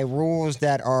win by rules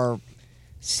that are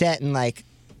set in like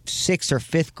 6th or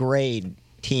 5th grade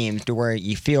teams to where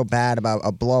you feel bad about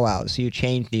a blowout. So you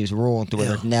change these rules to where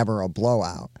there's never a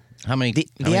blowout. How many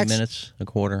minutes a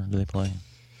quarter do they play?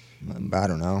 I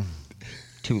don't know.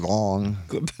 Too long.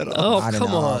 Oh,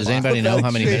 come on. Does anybody know how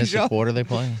many minutes a quarter they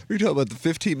play? Are you talking about the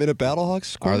 15-minute Battlehawks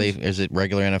score? Are they? Is it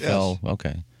regular NFL? Yes.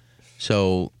 Okay.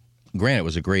 So, granted, it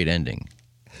was a great ending.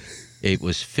 It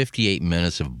was 58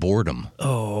 minutes of boredom.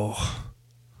 Oh.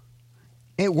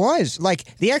 It was.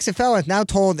 Like, the XFL has now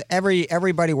told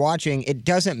everybody watching it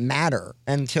doesn't matter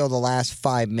until the last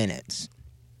 5 minutes.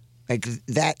 Like,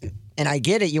 that... And I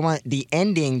get it. You want the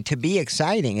ending to be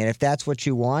exciting. And if that's what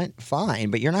you want,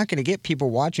 fine. But you're not going to get people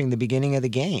watching the beginning of the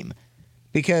game.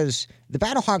 Because the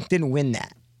Battlehawks didn't win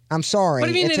that. I'm sorry. What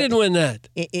do you mean they didn't win that?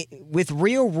 With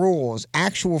real rules,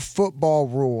 actual football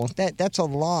rules, that's a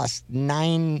loss.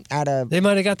 9 out of... They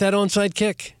might have got that onside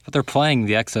kick. But they're playing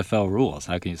the XFL rules.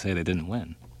 How can you say they didn't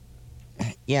win?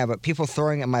 Yeah, but people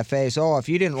throwing it in my face, oh, if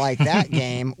you didn't like that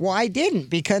game, well, I didn't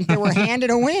because they were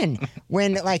handed a win.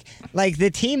 When, like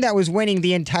the team that was winning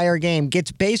the entire game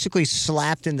gets basically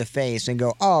slapped in the face and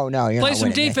go, oh, no, you're Play not some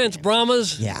winning defense,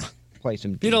 Brahmas. Yeah, play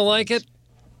some defense. You don't like it?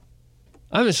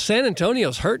 I mean, San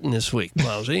Antonio's hurting this week,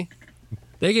 Lousy.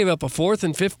 They gave up a 4th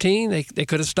and 15. They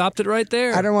could have stopped it right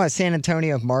there. I don't know what San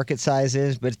Antonio's market size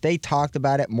is, but if they talked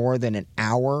about it more than an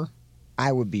hour,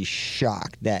 I would be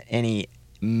shocked that any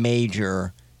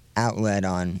major outlet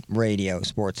on radio,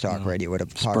 sports talk radio, would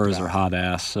have talked about it. Spurs are hot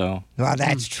ass, so. Well,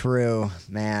 that's true,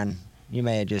 man. You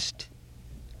may have just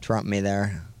trumped me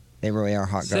there. They really are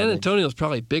hot garbage. San Antonio's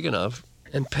probably big enough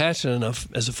and passionate enough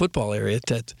as a football area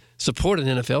to support an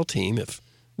NFL team if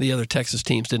the other Texas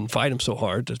teams didn't fight them so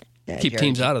hard to keep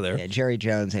teams out of there. Yeah, Jerry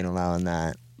Jones ain't allowing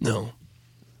that. No.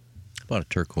 I bought a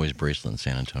turquoise bracelet in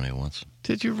San Antonio once.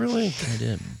 Did you really? I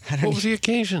did. What was the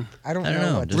occasion? I don't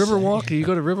know. Riverwalk? You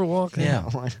go to Riverwalk? Yeah.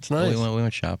 It's nice. We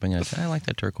went shopping. I said, I like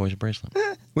that turquoise bracelet.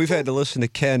 We've had to listen to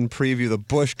Ken preview the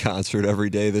Bush concert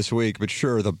every day this week, but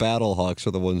sure, the Battlehawks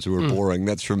are the ones who are boring.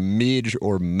 That's from Midge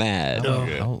or Mad.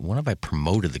 When have I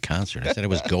promoted the concert? I said I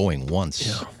was going once.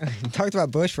 You talked about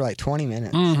Bush for like 20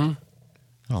 minutes. Mm-hmm.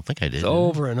 I don't think I did. It's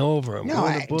over and over. I'm No,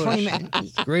 going to Bush. 20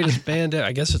 minutes. Greatest band ever.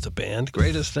 I guess it's a band.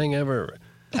 Greatest thing ever.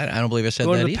 I don't believe I said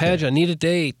Going that to the either. pageant. I need a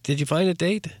date. Did you find a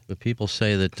date? But people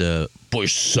say that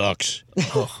Bush sucks.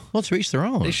 Well, it's to each their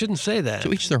own. They shouldn't say that.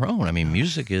 To each their own. I mean,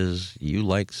 music is, you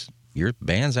like your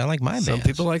bands, I like my bands. Some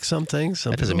people like some things.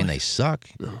 That doesn't mean they suck.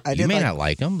 You may not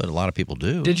like them, but a lot of people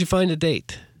do. Did you find a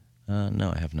date?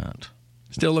 No, I have not.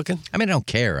 Still looking? I mean, I don't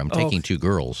care. I'm taking 2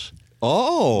 girls.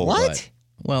 Oh. What?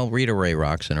 Well, Rita Ray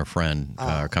Rocks and her friend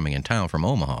are coming in town from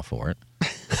Omaha for it.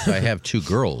 So I have 2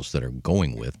 girls that are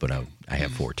going with, but I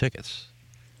have 4 tickets.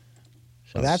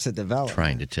 So Well, that's a development.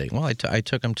 Trying to take. Well, I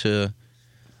took them to.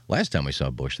 Last time we saw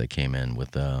Bush, they came in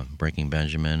with Breaking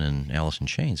Benjamin and Alice in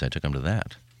Chains. I took them to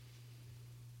that.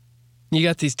 You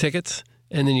got these tickets,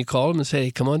 and then you call them and say,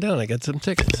 hey, come on down. I got some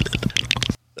tickets.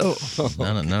 Oh.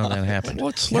 None of that happened.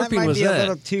 What That slurping might was be that? a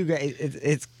little too great.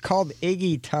 It's called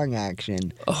Iggy tongue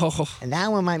action. Oh. And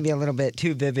that one might be a little bit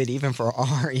too vivid even for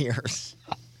our ears.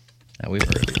 We've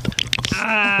heard it.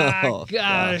 Ah,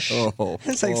 gosh.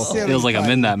 It's like silly Feels like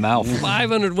I'm in that mouth.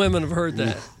 500 women have heard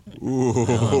that.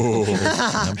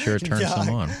 I'm sure it turns some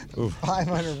on.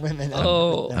 500 women.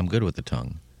 I'm good with the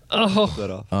tongue.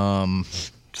 Oh.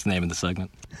 Just naming the segment.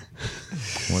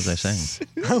 What was I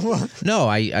saying? No,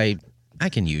 I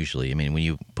can usually. I mean, when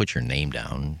you put your name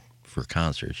down for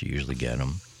concerts, you usually get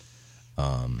them.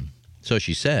 So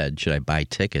she said, should I buy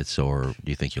tickets or do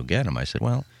you think you'll get them? I said,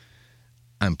 well,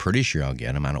 I'm pretty sure I'll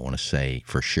get them. I don't want to say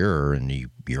for sure, and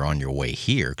you're on your way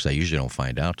here, because I usually don't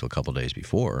find out till a couple days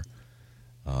before.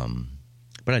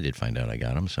 But I did find out I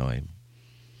got them, so I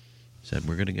said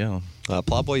we're good to go.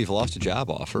 Plowboy, you've lost a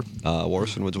job offer.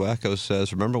 Warson Woods Wacko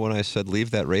says, remember when I said leave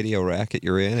that radio racket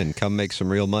you're in and come make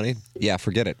some real money? Yeah,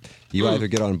 forget it. You either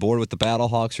get on board with the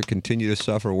Battlehawks or continue to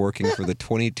suffer working for the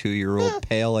 22-year-old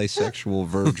pale asexual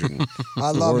virgin.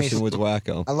 I love Warson Woods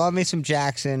Wacko. I love me some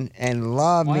Jackson and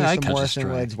love me some Warson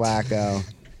Woods Wacko.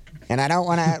 And I don't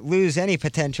want to lose any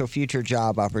potential future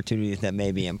job opportunities that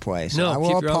may be in place. So No, I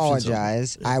will keep your options open.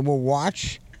 apologize. I will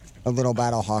watch a little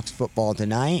Battlehawks football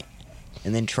tonight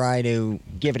and then try to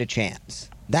give it a chance.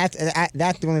 That's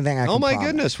the only thing I can Oh, my promise.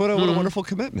 goodness. What a wonderful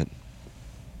commitment.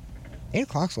 8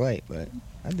 o'clock's late, but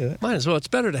I'll do it. Might as well. It's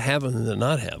better to have them than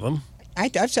not have them.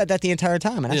 I've said that the entire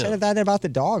time, and I Yeah. said that about the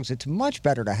dogs. It's much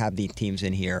better to have these teams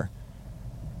in here.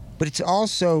 But it's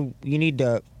also, you need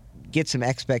to get some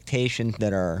expectations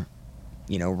that are,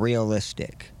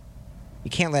 realistic. You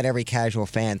can't let every casual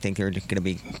fan think they're going to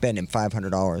be spending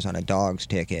 $500 on a dog's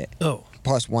ticket. Oh.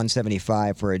 Plus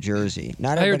 $175 for a jersey.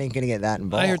 Not everybody's going to get that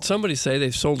involved. I heard somebody say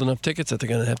they've sold enough tickets that they're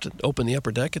going to have to open the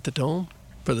upper deck at the Dome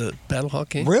for the Battlehawk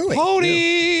game. Really?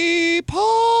 Pony!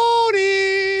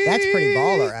 That's pretty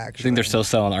baller, I actually. think they're still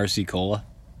selling RC Cola.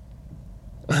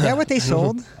 Is that what they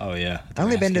sold? Oh, yeah. I've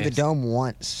only been to the Dome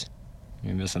once.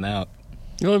 You're missing out.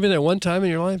 You only been there one time in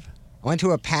your life? I went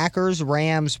to a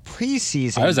Packers-Rams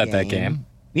preseason I was at that game.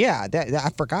 Yeah,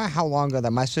 I forgot how long ago that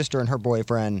my sister and her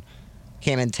boyfriend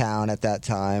came in town at that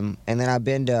time. And then I've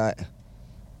been to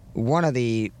one of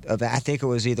the, I think it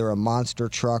was either a monster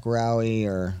truck rally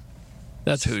or...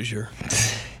 That's Hoosier.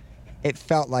 It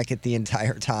felt like it the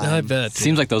entire time. I bet.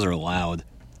 Seems like those are loud.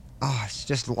 Oh, it's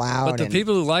just loud. But the and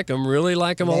people who like them really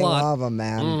like them a they lot. love them,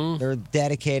 man. Mhm. They're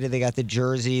dedicated. They got the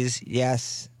jerseys.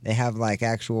 Yes, they have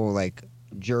actual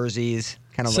jerseys.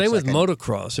 Kind of Same looks with like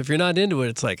motocross. If you're not into it,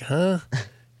 it's like, huh?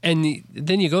 And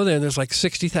then you go there and there's like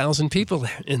 60,000 people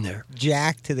in there.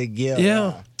 Jack to the gill.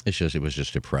 Yeah. It was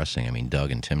just depressing. I mean,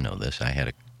 Doug and Tim know this. I had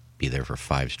to be there for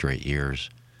 5 straight years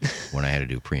when I had to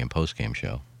do pre- and post-game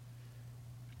show.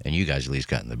 And you guys at least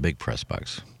got in the big press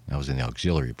box. I was in the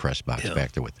auxiliary press box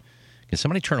back there with... Can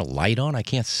somebody turn a light on? I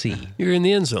can't see. You're in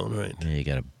the end zone, right? Yeah, you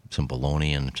got some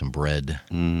bologna and some bread.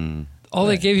 All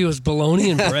they gave you was bologna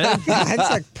and bread? That's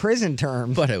like prison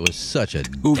term. But it was such a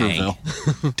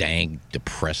dang,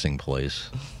 depressing place.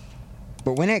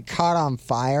 But when it caught on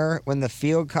fire, when the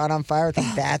field caught on fire, I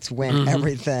think that's when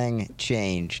everything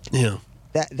changed. Yeah.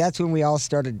 That's when we all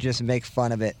started to just make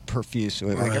fun of it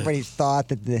profusely. Like everybody thought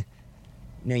that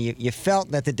you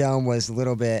felt that the Dome was a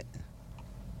little bit,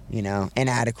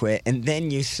 inadequate, and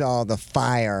then you saw the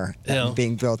fire that was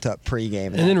being built up pregame.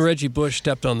 And then Reggie Bush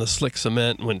stepped on the slick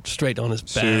cement and went straight on his back.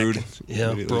 Sued.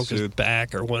 Yeah, broke his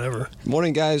back or whatever.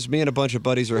 Morning, guys. Me and a bunch of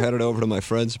buddies are headed over to my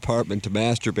friend's apartment to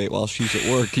masturbate while she's at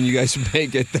work. Can you guys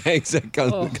make it? Thanks. That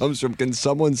comes from, can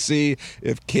someone see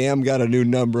if Cam got a new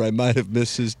number? I might have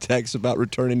missed his text about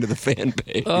returning to the fan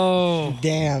page. Oh.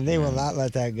 Damn, they will not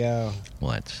let that go.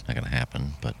 Well, that's not going to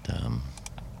happen, but I'm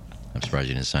surprised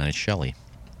you didn't sign it Shelley.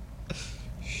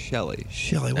 Shelley,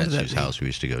 what That's did that whose mean? house we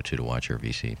used to go to watch our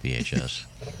VHS.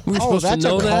 We were supposed that's to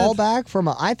know a that? callback from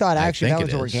I thought actually think that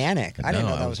was it is. organic. I didn't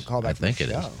No, know that was a callback I from the think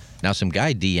it show. is. Now, some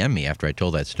guy DM'd me after I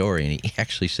told that story, and he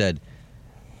actually said,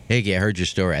 "Hey, I heard your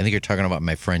story. I think you're talking about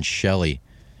my friend Shelley."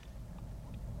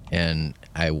 And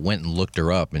I went and looked her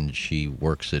up, and she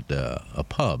works at a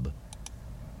pub.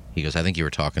 He goes, "I think you were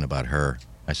talking about her."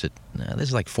 I said, "No, this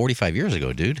is like 45 years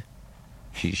ago, dude.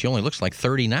 She only looks like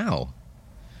 30 now."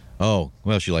 "Oh,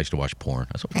 well, she likes to watch porn."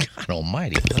 I said, "God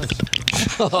almighty."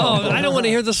 Oh, I don't want to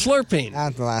hear the slurping.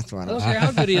 That's the last one. I don't care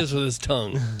how good he is with his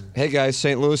tongue. Hey, guys,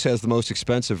 St. Louis has the most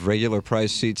expensive regular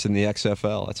price seats in the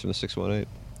XFL. That's from the 618.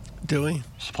 Do we?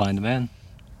 Supply and demand.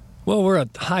 Well, we're a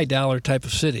high dollar type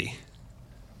of city.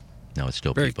 No, it's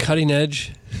still Very people. cutting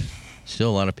edge. Still,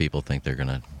 a lot of people think they're going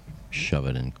to shove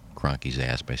it in Kroenke's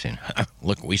ass by saying,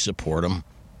 "Look, we support him."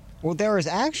 Well, there was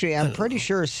actually, I'm pretty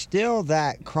sure, still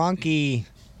that Kroenke,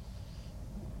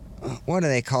 what do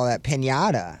they call that,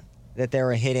 piñata that they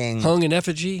were hitting. Hung in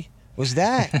effigy? Was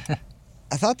that?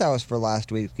 I thought that was for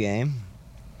last week's game.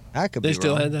 I could be They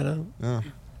still wrong. had that out? Oh.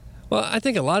 Well, I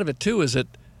think a lot of it, too, is that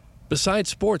besides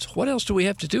sports, what else do we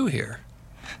have to do here?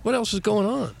 What else is going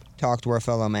on? Talk to our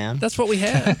fellow man. That's what we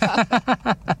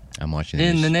have. I'm watching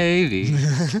In the Navy.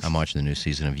 I'm watching the new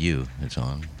season of You. It's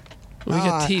on. We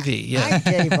got TV, yeah.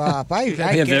 I gave up.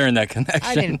 They're in that connection.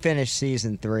 I didn't finish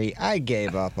season 3. I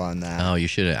gave up on that. Oh, you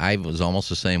should have. I was almost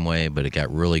the same way, but it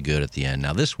got really good at the end.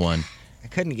 Now, this one, I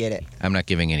couldn't get it. I'm not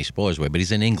giving any spoilers away, but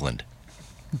he's in England.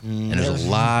 And there's a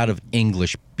lot of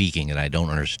English speaking that I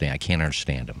don't understand. I can't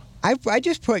understand them. I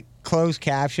just put closed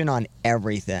caption on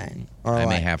everything. Or I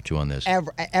may like have to on this.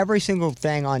 every single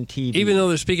thing on TV. Even though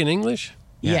they're speaking English?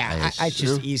 Yeah, it's it's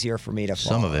just easier for me to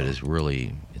follow. Some of it is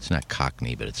really, it's not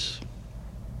Cockney, but it's...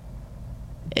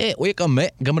 Hey, where you come,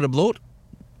 mate? Coming to bloat?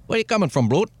 Where you coming from,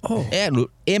 bloat? Oh. Hey,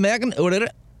 American?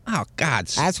 Oh, God,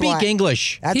 speak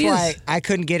English. That's why I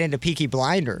couldn't get into Peaky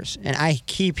Blinders, and I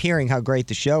keep hearing how great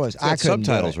the show is. I couldn't do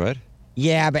subtitles, it. right?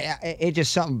 Yeah, but it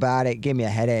just something about it gave me a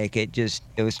headache. It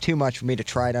was too much for me to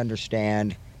try to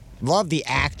understand. Love the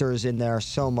actors in there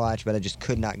so much, but I just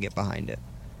could not get behind it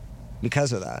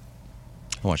because of that.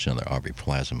 I watched another Aubrey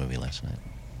Plaza movie last night.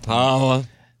 Oh,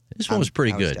 this one was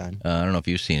pretty good. I don't know if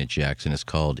you've seen it, Jackson. It's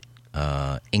called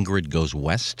Ingrid Goes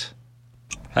West.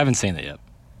 I haven't seen it yet.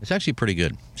 It's actually pretty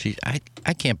good.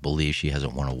 I can't believe she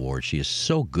hasn't won awards. She is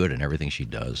so good in everything she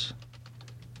does.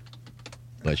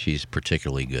 But she's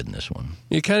particularly good in this one.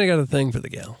 You kind of got a thing for the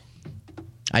gal.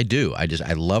 I do. I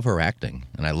love her acting,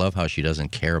 and I love how she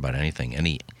doesn't care about anything.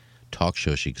 Any talk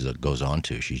show she goes on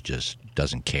to, she just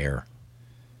doesn't care.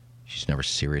 She's never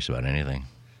serious about anything.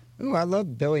 Ooh, I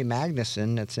love Billy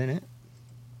Magnuson that's in it.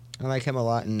 I like him a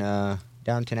lot in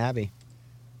Downton Abbey.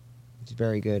 He's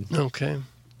very good. Okay.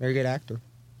 Very good actor.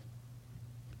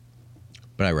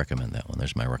 But I recommend that one.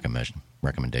 There's my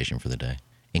recommendation for the day.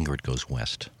 Ingrid Goes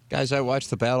West. Guys, I watched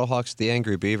the Battlehawks, the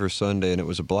Angry Beaver Sunday, and it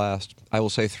was a blast. I will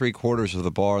say 3/4 of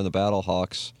the bar on the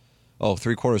Battlehawks.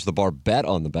 3/4 of the bar bet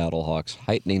on the Battlehawks,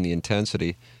 heightening the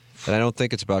intensity. And I don't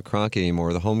think it's about Kroenke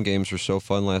anymore. The home games were so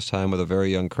fun last time with a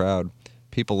very young crowd.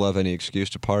 People love any excuse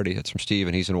to party. It's from Steve,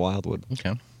 and he's in Wildwood.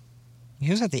 Okay. He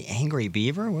was at the Angry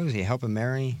Beaver? What was he, helping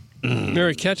Mary?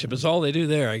 Mary Ketchup is all they do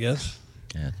there, I guess.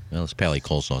 Yeah. Well, it's Pally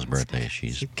Coleslaw's birthday.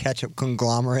 She's Ketchup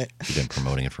conglomerate. She's been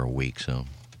promoting it for a week, so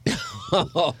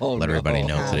let everybody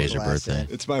know today's her birthday.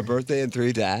 It's my birthday in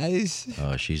 3 days?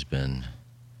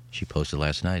 She posted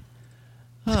last night.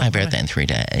 It's my birthday in 3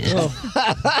 days.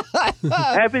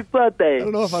 Happy birthday. I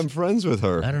don't know if I'm friends with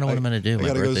her. I don't know what I'm going to do. I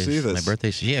got to go see this. My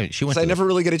birthday's, yeah, she went. I never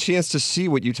really get a chance to see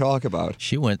what you talk about.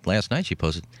 She went last night. She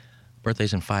posted,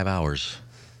 birthday's in 5 hours.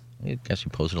 I guess she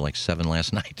posted at like 7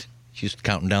 last night. She's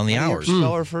counting down the hours. How do you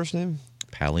spell her first name?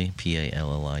 Pally,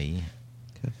 P-A-L-L-I-E.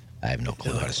 Okay. I have no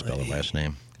clue how to spell her last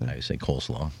name. I say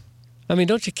coleslaw. I mean,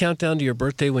 don't you count down to your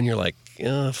birthday when you're like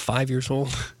 5 years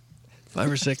old?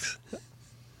 5 or 6?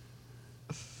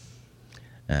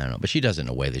 I don't know, but she does it in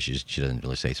a way that she doesn't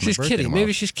really say. She's kidding. Tomorrow.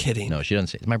 Maybe she's kidding. No, she doesn't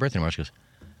say, it's my birthday tomorrow. She goes,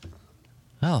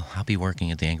 well, I'll be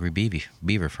working at the Angry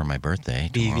Beaver for my birthday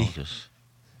tomorrow.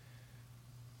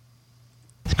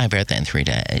 It's my birthday in 3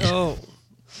 days. Oh,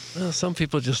 well, some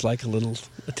people just like a little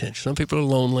attention. Some people are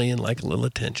lonely and like a little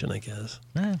attention, I guess.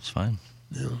 Nah, it's fine.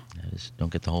 Yeah. I just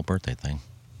don't get the whole birthday thing.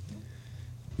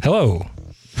 Hello.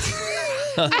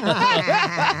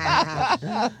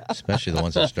 Especially the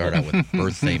ones that start out with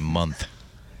birthday month.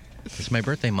 It's my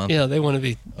birthday month. Yeah, they want to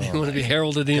be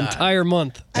heralded the entire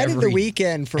month. I did the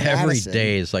weekend for every Madison.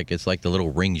 day is like it's like the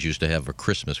little rings you used to have for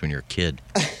Christmas when you're a kid.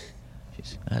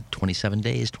 27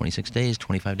 days, 26 days,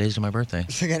 25 days to my birthday.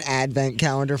 It's like an advent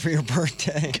calendar for your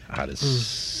birthday. God, it's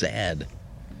sad.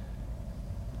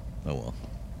 Oh well.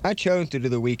 I chose to do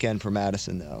the weekend for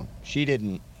Madison though. She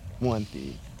didn't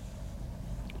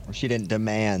she didn't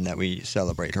demand that we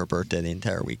celebrate her birthday the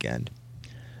entire weekend.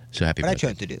 So happy birthday. I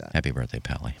chose to do that. Happy birthday,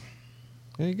 Pally.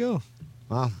 There you go.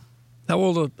 Wow. How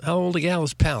old a gal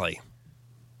is Pally?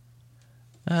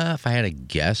 If I had a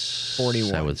guess,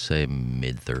 41. I would say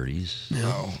mid-30s.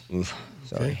 No. Oof.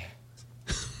 Sorry.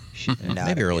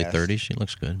 Maybe early 30s. She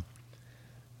looks good.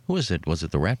 Who was it? Was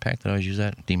it the Rat Pack that I always use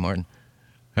that? Dean Martin.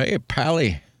 Hey,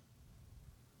 Pally.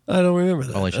 I don't remember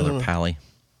that. Call each other Pally.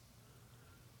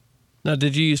 Now,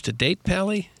 did you used to date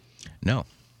Pally? No.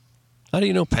 How do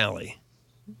you know Pally?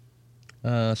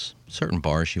 Certain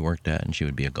bars she worked at, and she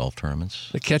would be at golf tournaments.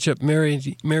 The Ketchup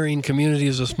marrying community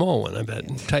is a small one, I bet,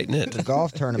 and tight-knit. The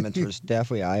golf tournaments was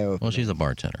definitely eye-opening. Well, she's a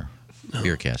bartender.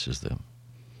 Beer Cast is the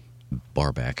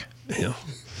bar back. Yeah.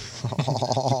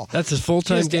 That's his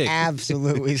full-time Just gig.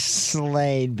 Absolutely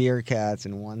slayed Beer Cats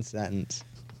in one sentence.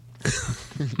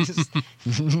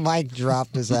 Mike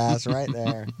dropped his ass right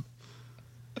there.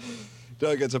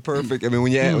 Doug, it's a perfect. I mean,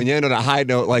 when you end on a high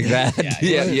note like that,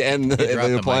 you end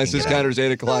the appliances counter's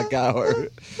 8 o'clock hour.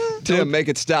 Tim, make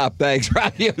it stop. Thanks,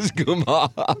 Radios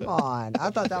Guma. Come on, I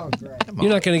thought that was great.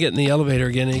 You're not going to get in the elevator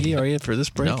again, Iggy, are you, for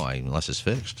this break? No, unless it's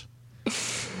fixed.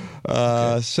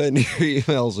 Send your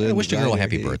emails in. I wish the girl a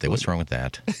happy birthday. What's wrong with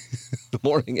that? The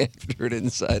morning after at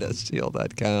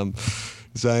InsideSTL.com.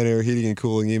 Designer Heating and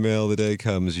Cooling email of the day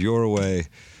comes your way.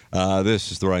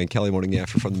 This is the Ryan Kelly Morning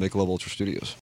After from the Michelob Ultra Studios.